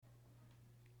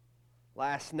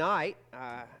Last night,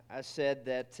 I said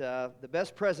that the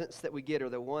best presents that we get are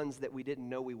the ones that we didn't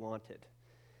know we wanted.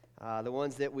 The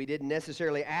ones that we didn't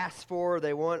necessarily ask for,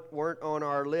 they weren't on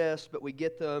our list, but we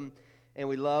get them and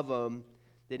we love them.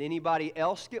 Did anybody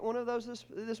else get one of those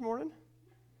this morning?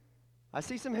 I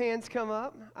see some hands come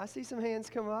up.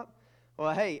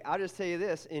 Well, hey, I'll just tell you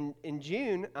this. In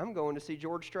June, I'm going to see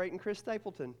George Strait and Chris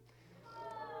Stapleton.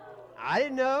 I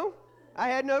didn't know. I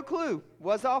had no clue.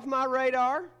 Was off my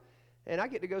radar. And I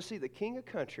get to go see the King of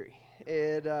Country.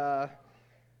 And I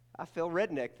feel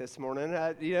redneck this morning.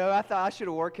 I thought I should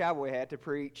have wore a cowboy hat to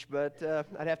preach, but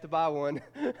I'd have to buy one.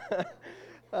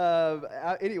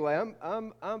 Anyway,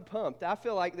 I'm pumped. I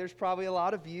feel like there's probably a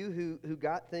lot of you who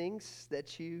got things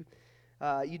that you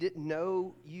didn't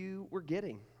know you were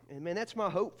getting. And man, that's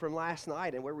my hope from last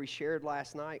night and where we shared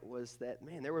last night was that,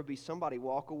 man, there would be somebody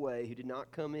walk away who did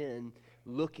not come in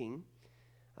looking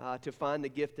to find the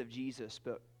gift of Jesus,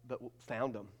 but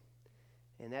found them.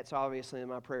 And that's obviously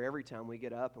my prayer every time we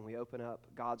get up and we open up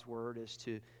God's Word is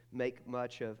to make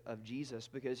much of Jesus.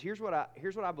 Because here's what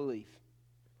I believe.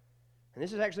 And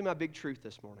this is actually my big truth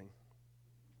this morning.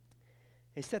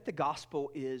 It's that the gospel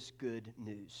is good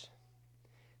news.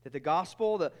 That the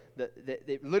gospel, that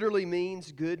it literally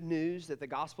means good news, that the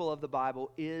gospel of the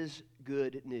Bible is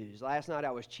good news. Last night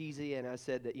I was cheesy and I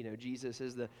said that, Jesus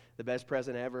is the best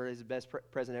present ever, is the best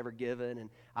present ever given, and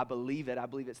I believe it. I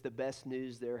believe it's the best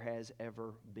news there has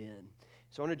ever been.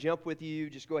 So I want to jump with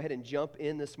you, just go ahead and jump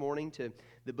in this morning to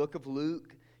the book of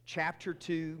Luke, chapter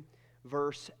 2,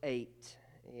 verse 8.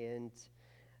 And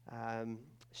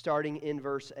starting in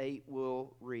verse 8,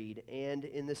 we'll read, "And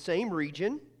in the same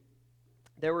region,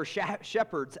 there were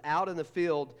shepherds out in the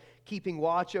field, keeping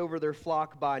watch over their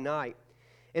flock by night.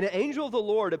 And an angel of the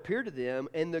Lord appeared to them,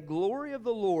 and the glory of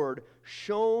the Lord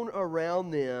shone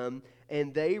around them,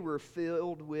 and they were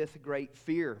filled with great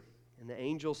fear. And the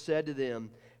angel said to them,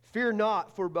 'Fear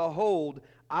not, for behold,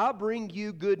 I bring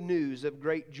you good news of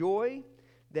great joy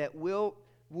that will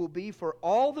be for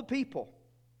all the people.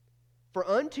 For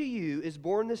unto you is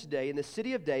born this day in the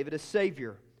city of David a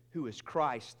Savior, who is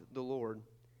Christ the Lord.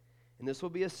 And this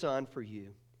will be a sign for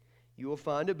you. You will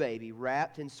find a baby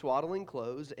wrapped in swaddling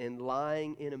clothes and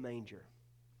lying in a manger.'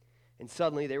 And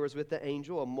suddenly there was with the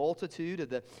angel a multitude of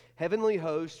the heavenly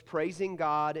host praising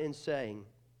God and saying,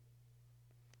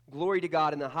 'Glory to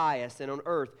God in the highest, and on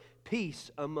earth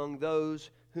peace among those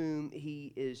whom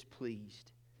He is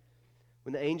pleased.'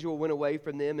 When the angel went away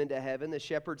from them into heaven, the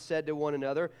shepherds said to one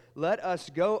another, 'Let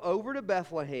us go over to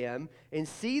Bethlehem and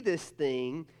see this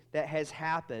thing that has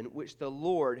happened, which the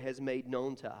Lord has made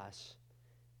known to us.'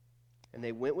 And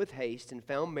they went with haste and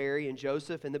found Mary and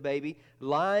Joseph and the baby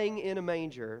lying in a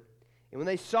manger. And when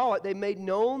they saw it, they made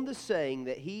known the saying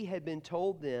that he had been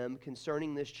told them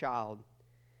concerning this child.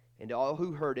 And all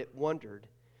who heard it wondered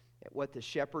at what the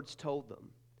shepherds told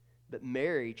them. But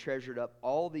Mary treasured up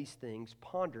all these things,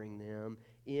 pondering them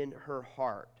in her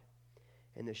heart.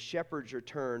 And the shepherds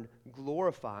returned,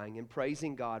 glorifying and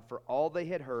praising God for all they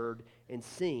had heard and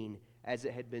seen as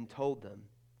it had been told them.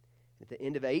 At the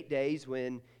end of 8 days,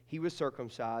 when he was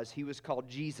circumcised, he was called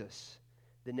Jesus,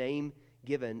 the name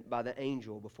given by the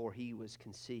angel before he was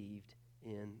conceived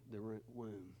in the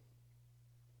womb."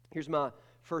 Here's my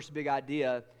first big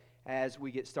idea as we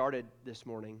get started this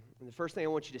morning. And the first thing I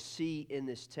want you to see in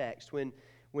this text, when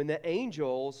the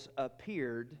angels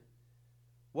appeared,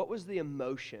 what was the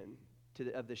emotion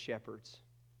of the shepherds?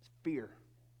 It's fear.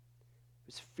 It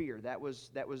was fear. That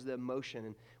was the emotion.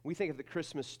 And we think of the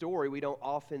Christmas story, we don't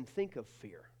often think of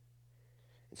fear.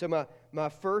 And so my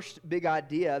first big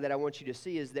idea that I want you to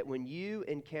see is that when you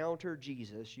encounter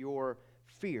Jesus, your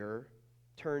fear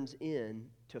turns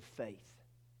into faith.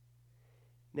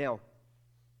 Now,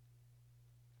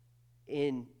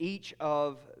 in each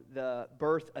of the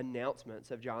birth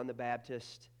announcements of John the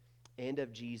Baptist and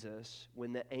of Jesus,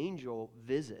 when the angel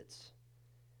visits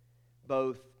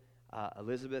both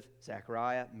Elizabeth,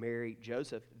 Zachariah, Mary,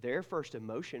 Joseph, their first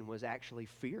emotion was actually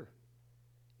fear.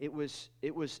 It was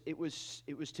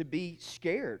to be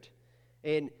scared,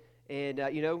 and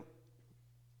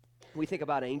we think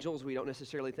about angels. We don't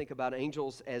necessarily think about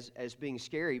angels as being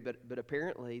scary, but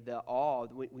apparently the awe,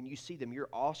 when you see them, you're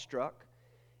awestruck,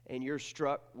 and you're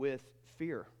struck with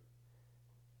fear.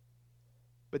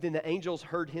 But then the angels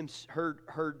heard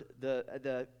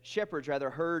the shepherds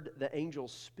heard the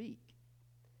angels speak.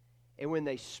 And when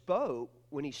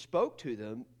he spoke to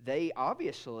them, they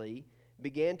obviously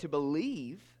began to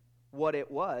believe what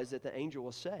it was that the angel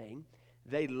was saying.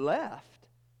 They left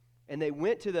and they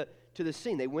went to the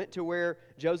scene. They went to where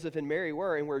Joseph and Mary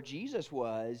were and where Jesus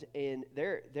was, and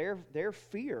their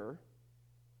fear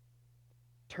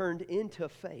turned into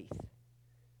faith.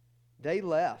 They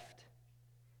left.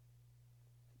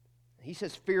 He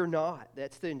says, fear not.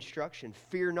 That's the instruction.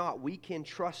 Fear not. We can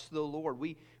trust the Lord.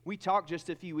 We talked just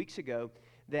a few weeks ago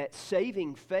that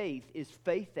saving faith is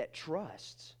faith that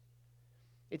trusts.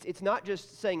 It's not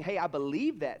just saying, hey, I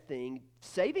believe that thing.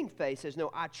 Saving faith says,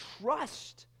 no, I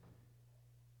trust.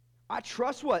 I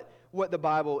trust what the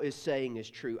Bible is saying is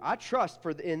true. I trust,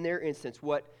 in their instance,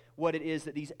 what it is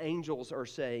that these angels are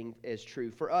saying is true.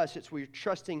 For us, we're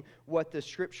trusting what the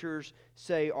Scriptures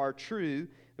say are true,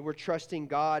 and we're trusting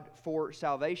God for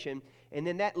salvation. And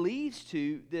then that leads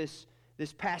to this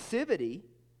passivity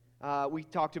we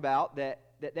talked about,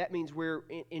 that means we're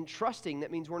in trusting.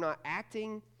 That means we're not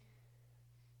acting.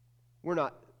 We're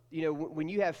not, when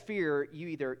you have fear, you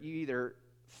either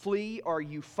flee or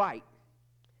you fight.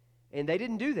 And they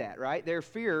didn't do that, right? Their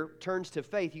fear turns to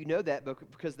faith. You know that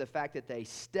because of the fact that they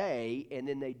stay and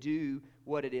then they do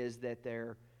what it is that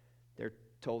they're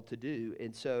told to do.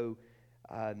 And so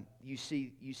you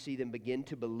see them begin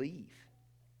to believe.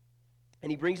 And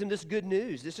he brings them this good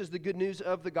news. This is the good news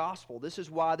of the gospel. This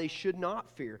is why they should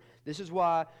not fear. This is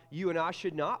why you and I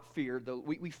should not fear.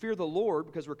 We fear the Lord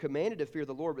because we're commanded to fear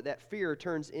the Lord, but that fear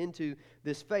turns into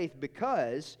this faith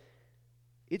because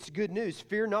it's good news.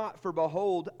 Fear not, for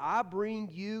behold, I bring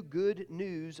you good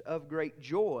news of great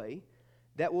joy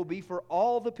that will be for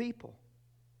all the people.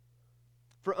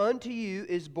 For unto you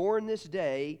is born this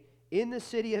day in the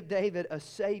city of David a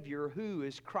Savior who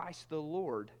is Christ the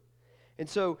Lord. And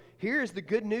so here is the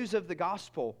good news of the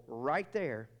gospel right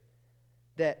there.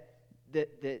 That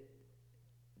the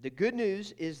good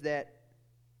news is that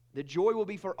the joy will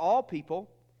be for all people.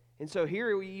 And so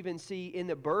here we even see in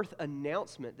the birth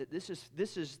announcement that this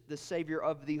is the Savior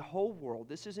of the whole world.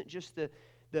 This isn't just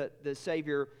the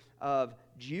Savior of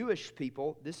Jewish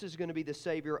people. This is going to be the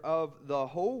Savior of the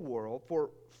whole world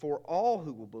for all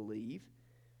who will believe.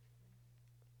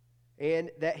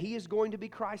 And that He is going to be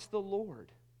Christ the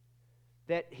Lord.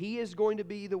 That He is going to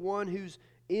be the one who's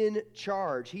in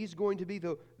charge. He's going to be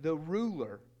the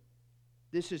ruler.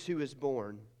 This is who is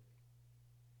born.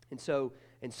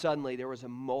 And suddenly there was a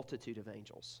multitude of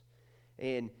angels.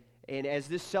 And as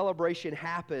this celebration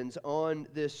happens on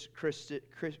this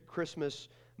Christmas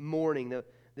morning,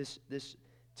 this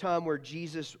time where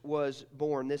Jesus was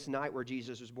born, this night where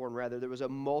Jesus was born, rather, there was a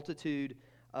multitude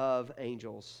of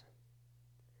angels.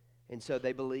 And so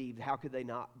they believed. How could they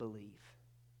not believe?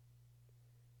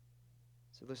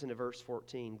 So listen to verse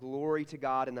 14. Glory to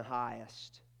God in the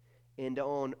highest, and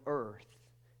on earth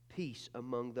peace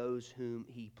among those whom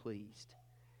He pleased.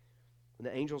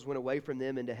 When the angels went away from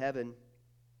them into heaven,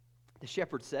 the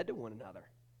shepherds said to one another,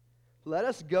 let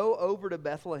us go over to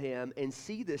Bethlehem and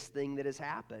see this thing that has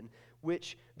happened,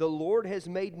 which the Lord has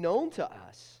made known to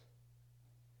us.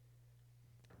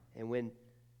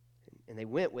 And they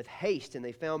went with haste, and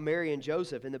they found Mary and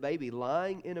Joseph and the baby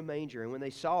lying in a manger. And when they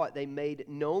saw it, they made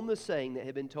known the saying that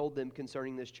had been told them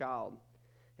concerning this child.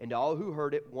 And all who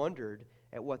heard it wondered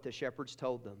at what the shepherds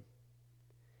told them.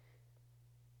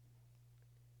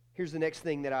 Here's the next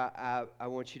thing that I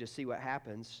want you to see what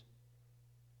happens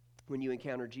when you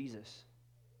encounter Jesus.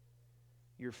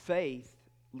 Your faith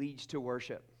leads to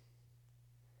worship.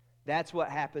 That's what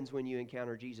happens when you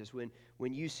encounter Jesus. When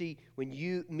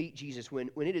you meet Jesus, when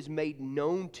it is made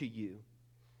known to you.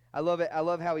 I love it. I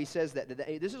love how he says that.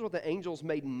 This is what the angels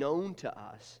made known to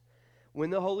us. When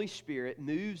the Holy Spirit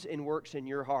moves and works in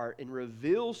your heart and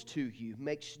reveals to you,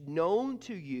 makes known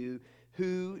to you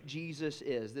who Jesus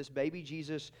is. This baby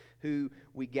Jesus who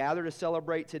we gather to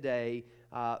celebrate today,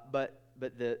 but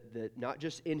not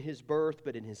just in His birth,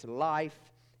 but in His life,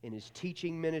 in His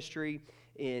teaching ministry,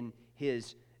 in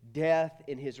His death,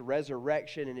 in His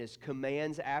resurrection, and His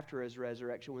commands after His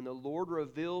resurrection. When the Lord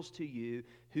reveals to you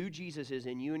who Jesus is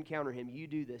and you encounter Him, you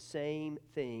do the same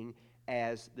thing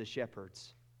as the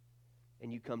shepherds,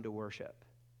 and you come to worship.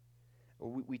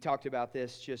 We talked about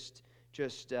this just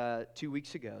 2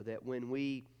 weeks ago, that when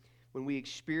we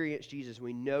experience Jesus,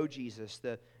 we know Jesus,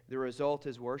 the result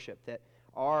is worship, that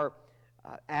our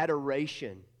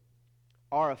adoration,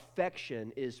 our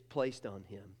affection is placed on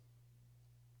Him.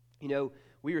 You know,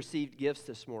 we received gifts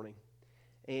this morning,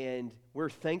 and we're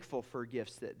thankful for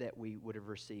gifts that we would have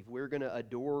received. We're going to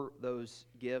adore those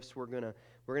gifts. We're going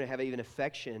to have even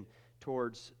affection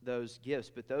towards those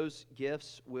gifts. But those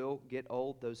gifts will get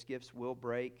old. Those gifts will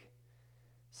break.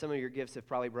 Some of your gifts have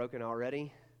probably broken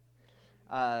already.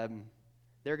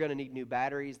 They're going to need new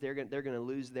batteries. They're going to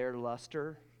lose their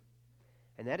luster.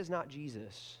 And that is not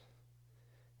Jesus.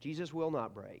 Jesus will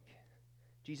not break.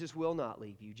 Jesus will not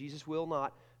leave you. Jesus will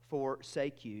not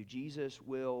forsake you. Jesus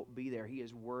will be there. He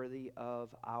is worthy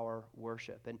of our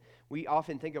worship. And we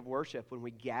often think of worship when we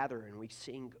gather and we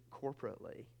sing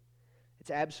corporately.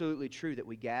 It's absolutely true that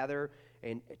we gather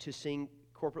and to sing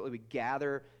corporately, we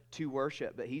gather to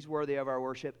worship, but He's worthy of our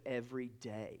worship every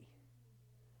day.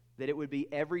 That it would be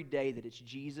every day that it's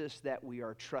Jesus that we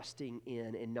are trusting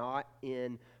in and not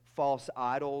in false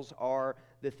idols or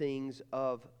the things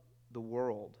of the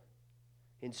world.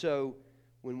 And so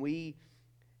when we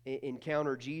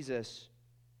encounter Jesus,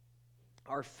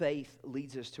 our faith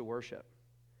leads us to worship.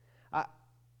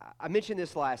 I mentioned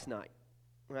this last night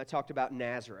when I talked about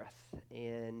Nazareth.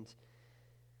 And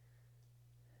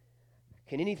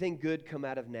can anything good come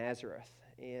out of Nazareth?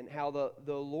 And how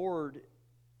the Lord,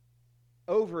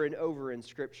 over and over in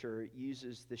Scripture,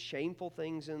 uses the shameful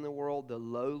things in the world, the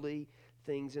lowly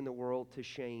things in the world, to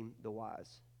shame the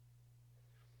wise.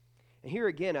 And here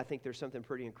again, I think there's something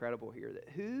pretty incredible here. That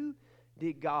who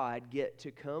did God get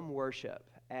to come worship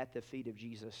at the feet of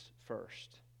Jesus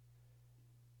first?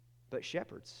 But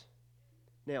shepherds.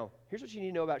 Now, here's what you need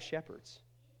to know about shepherds.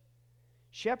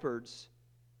 Shepherds,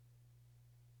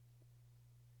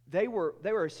 they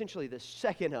were essentially the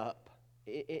second up.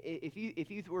 If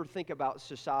you were to think about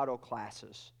societal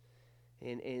classes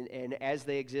and as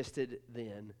they existed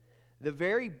then, the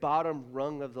very bottom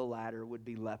rung of the ladder would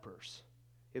be lepers.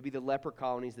 It would be the leper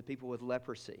colonies, the people with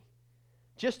leprosy.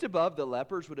 Just above the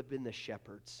lepers would have been the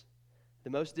shepherds, the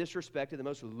most disrespected, the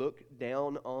most looked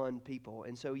down on people.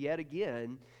 And so yet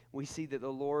again, we see that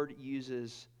the Lord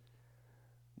uses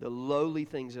the lowly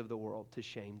things of the world to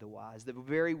shame the wise, the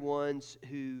very ones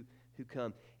who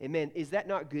come. And man, is that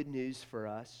not good news for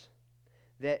us?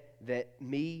 That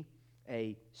me,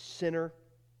 a sinner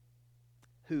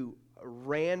who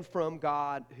ran from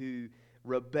God, who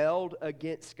rebelled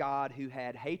against God, who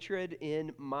had hatred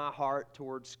in my heart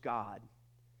towards God,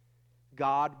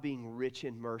 God being rich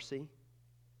in mercy,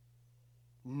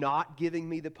 not giving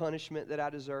me the punishment that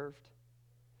I deserved,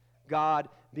 God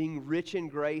being rich in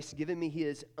grace, giving me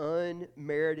His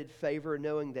unmerited favor,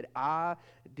 knowing that I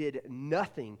did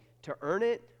nothing to earn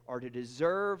it or to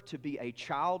deserve to be a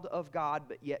child of God,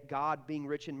 but yet God, being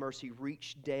rich in mercy,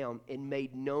 reached down and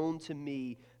made known to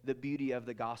me the beauty of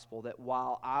the gospel, that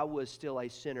while I was still a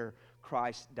sinner,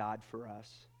 Christ died for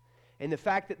us. And the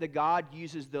fact that the God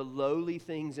uses the lowly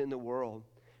things in the world,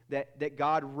 that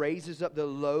God raises up the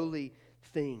lowly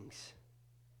things,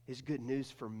 is good news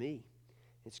for me.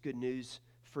 It's good news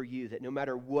for you, that no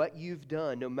matter what you've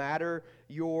done, no matter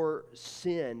your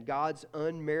sin, God's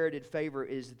unmerited favor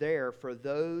is there for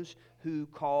those who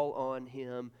call on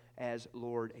Him as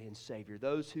Lord and Savior.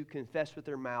 Those who confess with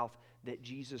their mouth that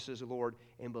Jesus is Lord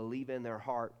and believe in their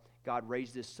heart God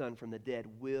raised His Son from the dead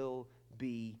will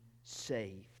be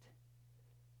saved.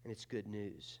 And it's good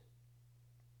news.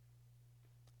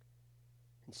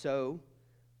 And so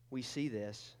we see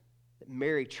this.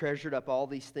 Mary treasured up all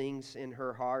these things in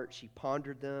her heart. She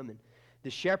pondered them, and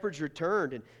the shepherds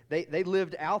returned, and they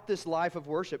lived out this life of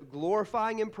worship,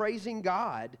 glorifying and praising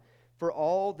God for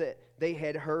all that they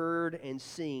had heard and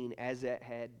seen as it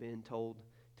had been told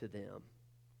to them.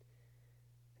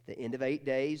 At the end of 8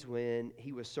 days, when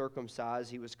He was circumcised,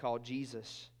 He was called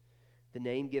Jesus, the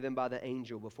name given by the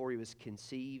angel before He was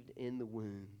conceived in the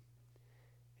womb.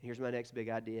 Here's my next big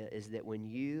idea, is that when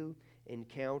you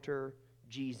encounter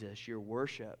Jesus, your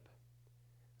worship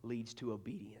leads to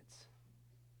obedience.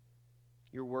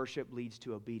 Your worship leads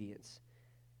to obedience.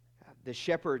 The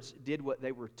shepherds did what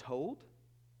they were told,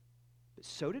 but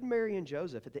so did Mary and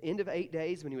Joseph. At the end of 8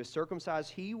 days, when He was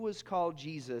circumcised, He was called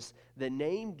Jesus, the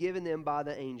name given them by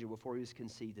the angel before He was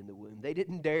conceived in the womb. They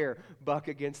didn't dare buck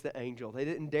against the angel. They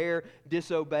didn't dare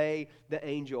disobey the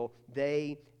angel.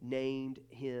 They named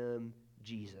Him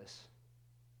Jesus.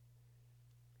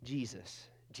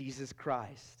 Jesus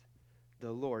Christ, the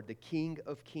Lord, the King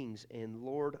of kings and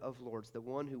Lord of lords, the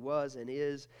one who was and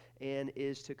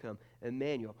is to come.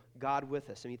 Emmanuel, God with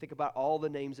us. And you think about all the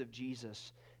names of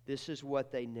Jesus, this is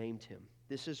what they named Him.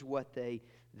 This is what they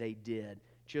did.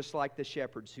 Just like the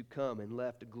shepherds who come and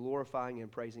left glorifying and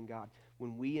praising God.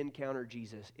 When we encounter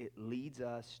Jesus, it leads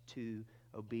us to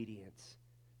obedience.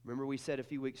 Remember we said a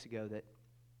few weeks ago that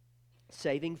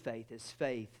saving faith is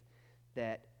faith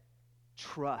that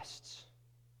trusts.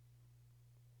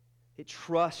 It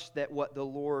trusts that what the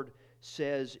Lord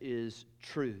says is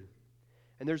true.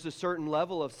 And there's a certain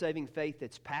level of saving faith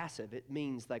that's passive. It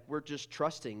means like we're just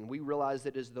trusting. We realize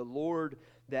that it is the Lord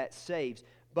that saves,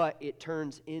 but it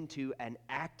turns into an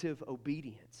active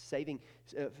obedience.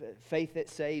 Faith that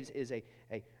saves is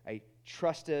a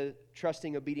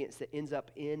trusting obedience that ends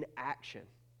up in action.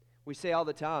 We say all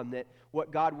the time that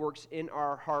what God works in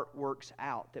our heart works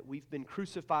out, that we've been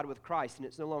crucified with Christ, and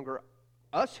it's no longer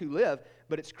us who live,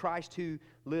 but it's Christ who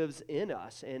lives in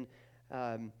us, and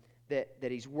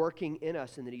that He's working in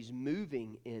us and that He's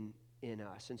moving in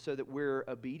us, and so that we're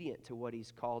obedient to what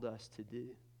He's called us to do.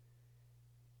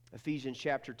 Ephesians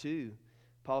chapter 2,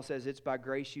 Paul says, it's by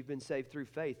grace you've been saved through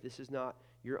faith. This is not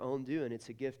your own doing. It's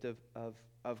a gift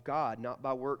of God, not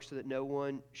by works so that no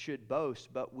one should boast,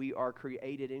 but we are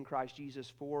created in Christ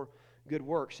Jesus for good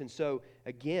works. And so,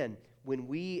 again, when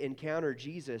we encounter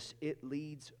Jesus, it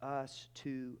leads us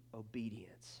to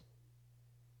obedience.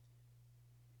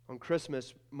 On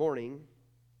Christmas morning,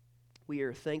 we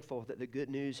are thankful that the good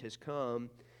news has come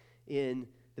in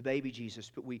the baby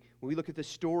Jesus. But when we look at the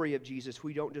story of Jesus,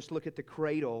 we don't just look at the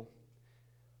cradle,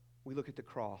 we look at the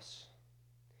cross.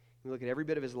 We look at every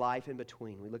bit of His life in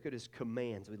between. We look at His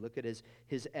commands. We look at His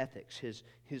ethics,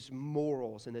 His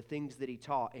morals, and the things that He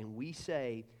taught. And we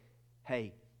say,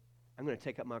 hey, I'm going to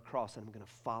take up my cross and I'm going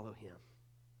to follow Him.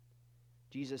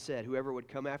 Jesus said, whoever would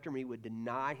come after me would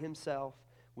deny himself,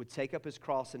 would take up his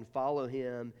cross and follow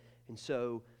Him. And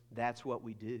so that's what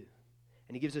we do.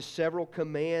 And He gives us several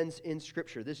commands in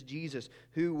Scripture. This Jesus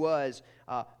who was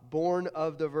born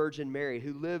of the Virgin Mary,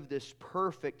 who lived this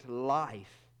perfect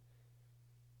life,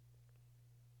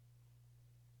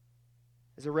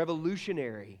 as a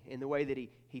revolutionary in the way that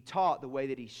he taught, the way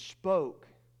that He spoke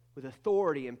with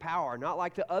authority and power, not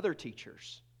like the other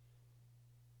teachers.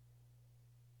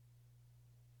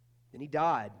 Then He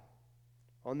died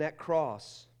on that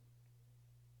cross,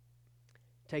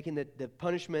 taking the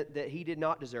punishment that He did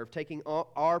not deserve, taking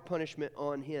our punishment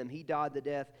on Him. He died the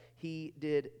death He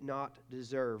did not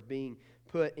deserve, being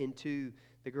put into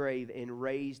the grave and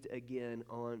raised again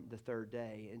on the third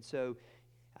day. And so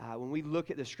when we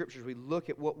look at the Scriptures, we look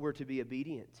at what we're to be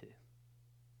obedient to.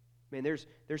 Man, there's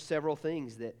several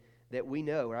things that we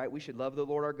know, right? We should love the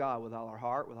Lord our God with all our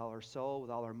heart, with all our soul, with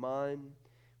all our mind.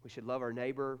 We should love our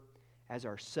neighbor as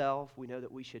ourselves. We know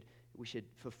that we should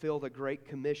fulfill the Great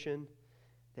Commission,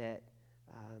 that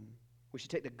we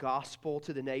should take the gospel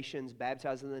to the nations,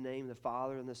 baptizing in the name of the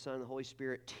Father and the Son and the Holy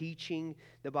Spirit, teaching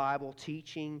the Bible,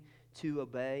 teaching to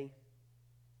obey.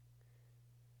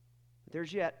 But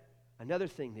there's yet another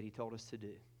thing that He told us to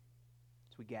do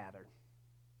as we gathered.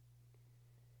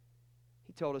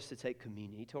 He told us to take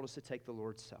communion. He told us to take the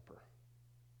Lord's Supper.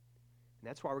 And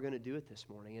that's why we're going to do it this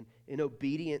morning, and in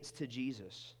obedience to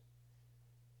Jesus.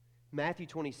 Matthew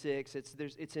 26,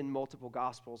 it's in multiple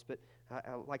Gospels, but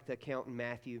I like the account in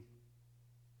Matthew.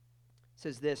 It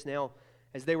says this, now,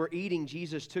 as they were eating,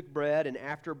 Jesus took bread, and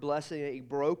after blessing it, He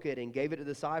broke it and gave it to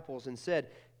the disciples and said,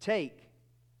 take,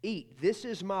 eat, this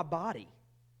is my body.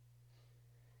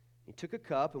 He took a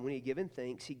cup, and when He had given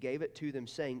thanks, He gave it to them,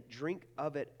 saying, drink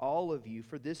of it, all of you,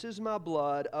 for this is my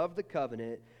blood of the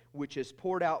covenant, which is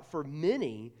poured out for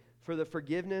many for the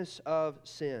forgiveness of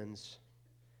sins.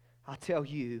 I tell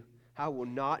you, I will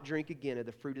not drink again of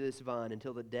the fruit of this vine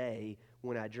until the day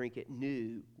when I drink it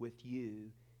new with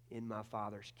you in my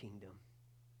Father's kingdom.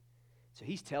 So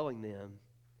He's telling them,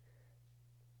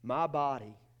 my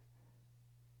body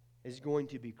is going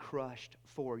to be crushed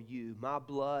for you. My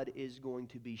blood is going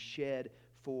to be shed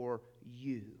for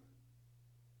you.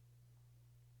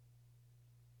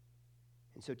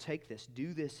 And so take this,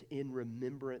 do this in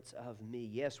remembrance of me.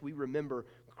 Yes, we remember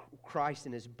Christ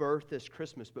and His birth this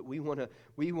Christmas, but we want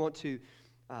to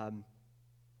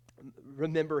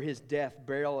remember His death,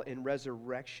 burial, and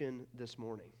resurrection this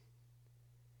morning.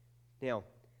 Now,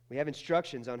 we have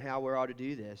instructions on how we ought to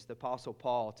do this. The Apostle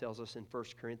Paul tells us in 1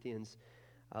 Corinthians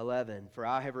 11, for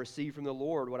I have received from the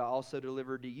Lord what I also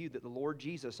delivered to you, that the Lord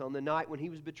Jesus, on the night when He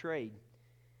was betrayed,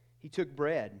 He took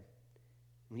bread.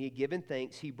 When He had given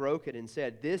thanks, He broke it and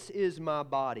said, this is my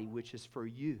body, which is for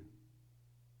you.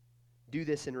 Do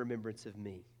this in remembrance of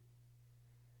me.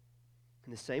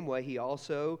 In the same way,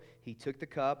 He took the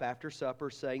cup after supper,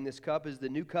 saying, this cup is the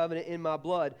new covenant in my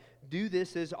blood. Do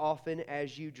this as often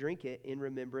as you drink it in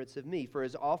remembrance of me. For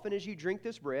as often as you drink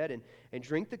this bread and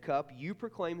drink the cup, you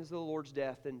proclaim the Lord's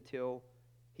death until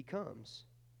He comes.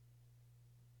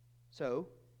 So,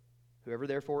 whoever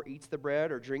therefore eats the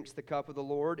bread or drinks the cup of the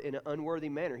Lord in an unworthy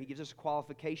manner, he gives us a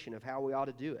qualification of how we ought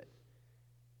to do it.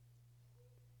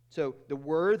 So the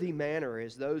worthy manner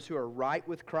is those who are right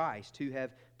with Christ, who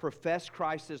have professed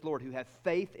Christ as Lord, who have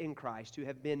faith in Christ, who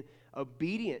have been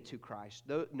obedient to Christ,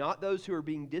 not those who are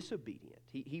being disobedient.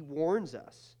 He warns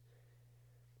us.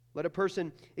 Let a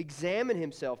person examine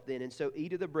himself then, and so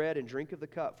eat of the bread and drink of the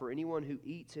cup. For anyone who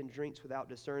eats and drinks without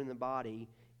discerning the body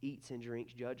eats and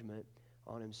drinks judgment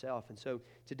on himself. And so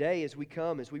today, as we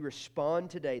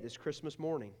respond today, this Christmas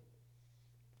morning,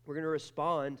 We're going to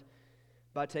respond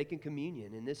by taking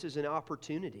communion. And this is an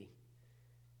opportunity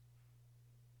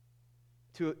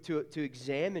to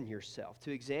examine yourself,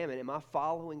 to examine, am I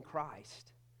following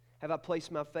Christ? Have I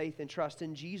placed my faith and trust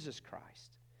in Jesus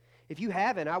Christ? If you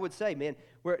haven't, I would say, man,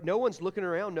 where no one's looking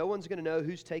around, no one's going to know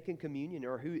who's taking communion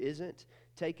or who isn't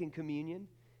taking communion.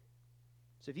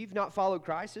 So if you've not followed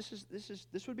Christ,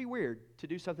 this would be weird to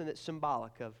do something that's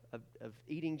symbolic of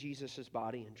eating Jesus'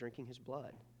 body and drinking His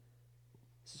blood.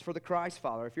 This is for the Christ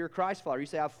follower. If you're a Christ follower, you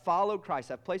say, I've followed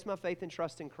Christ. I've placed my faith and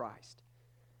trust in Christ.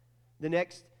 The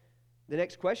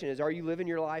next question is, are you living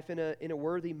your life in a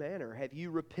worthy manner? Have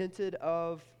you repented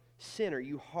of sin? Are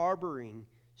you harboring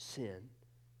sin?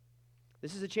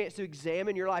 This is a chance to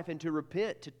examine your life and to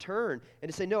repent, to turn,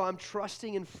 and to say, no, I'm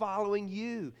trusting and following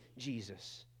you,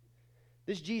 Jesus.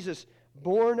 This Jesus,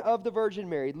 born of the Virgin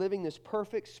Mary, living this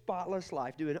perfect, spotless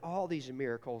life, doing all these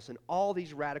miracles and all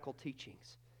these radical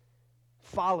teachings.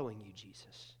 Following you,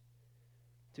 Jesus.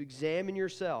 To examine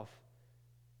yourself.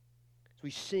 As we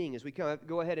sing, as we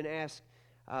go ahead and ask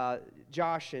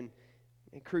Josh and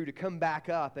crew to come back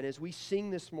up, and as we sing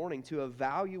this morning, to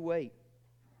evaluate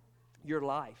your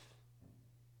life.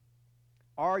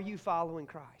 Are you following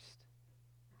Christ?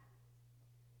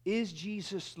 Is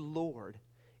Jesus Lord?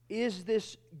 Is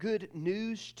this good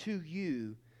news to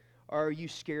you, or are you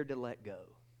scared to let go?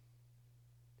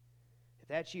 If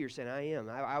that's you, you're saying, I am.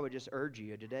 I would just urge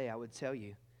you today, I would tell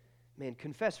you, man,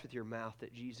 confess with your mouth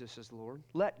that Jesus is Lord.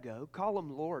 Let go. Call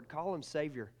Him Lord. Call Him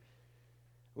Savior.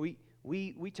 We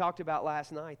talked about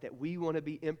last night that we want to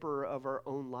be emperor of our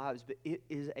own lives, but it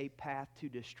is a path to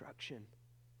destruction.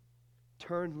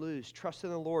 Turn loose. Trust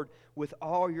in the Lord with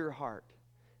all your heart.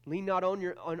 Lean not on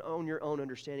your own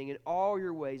understanding. In all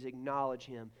your ways acknowledge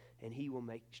Him, and He will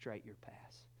make straight your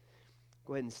paths.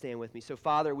 Go ahead and stand with me. So,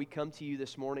 Father, we come to you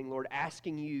this morning, Lord,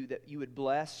 asking you that you would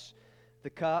bless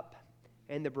the cup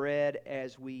and the bread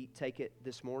as we take it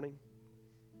this morning.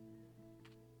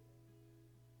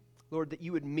 Lord, that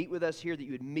you would meet with us here, that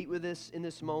you would meet with us in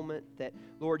this moment, that,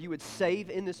 Lord, you would save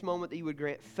in this moment, that you would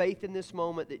grant faith in this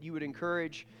moment, that you would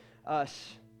encourage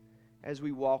us as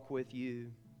we walk with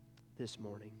you this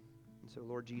morning. And so,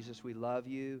 Lord Jesus, we love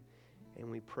you and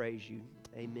we praise you.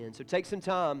 Amen. So take some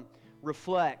time,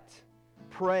 reflect,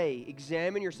 pray,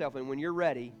 examine yourself, and when you're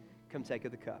ready, come take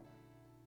of the cup.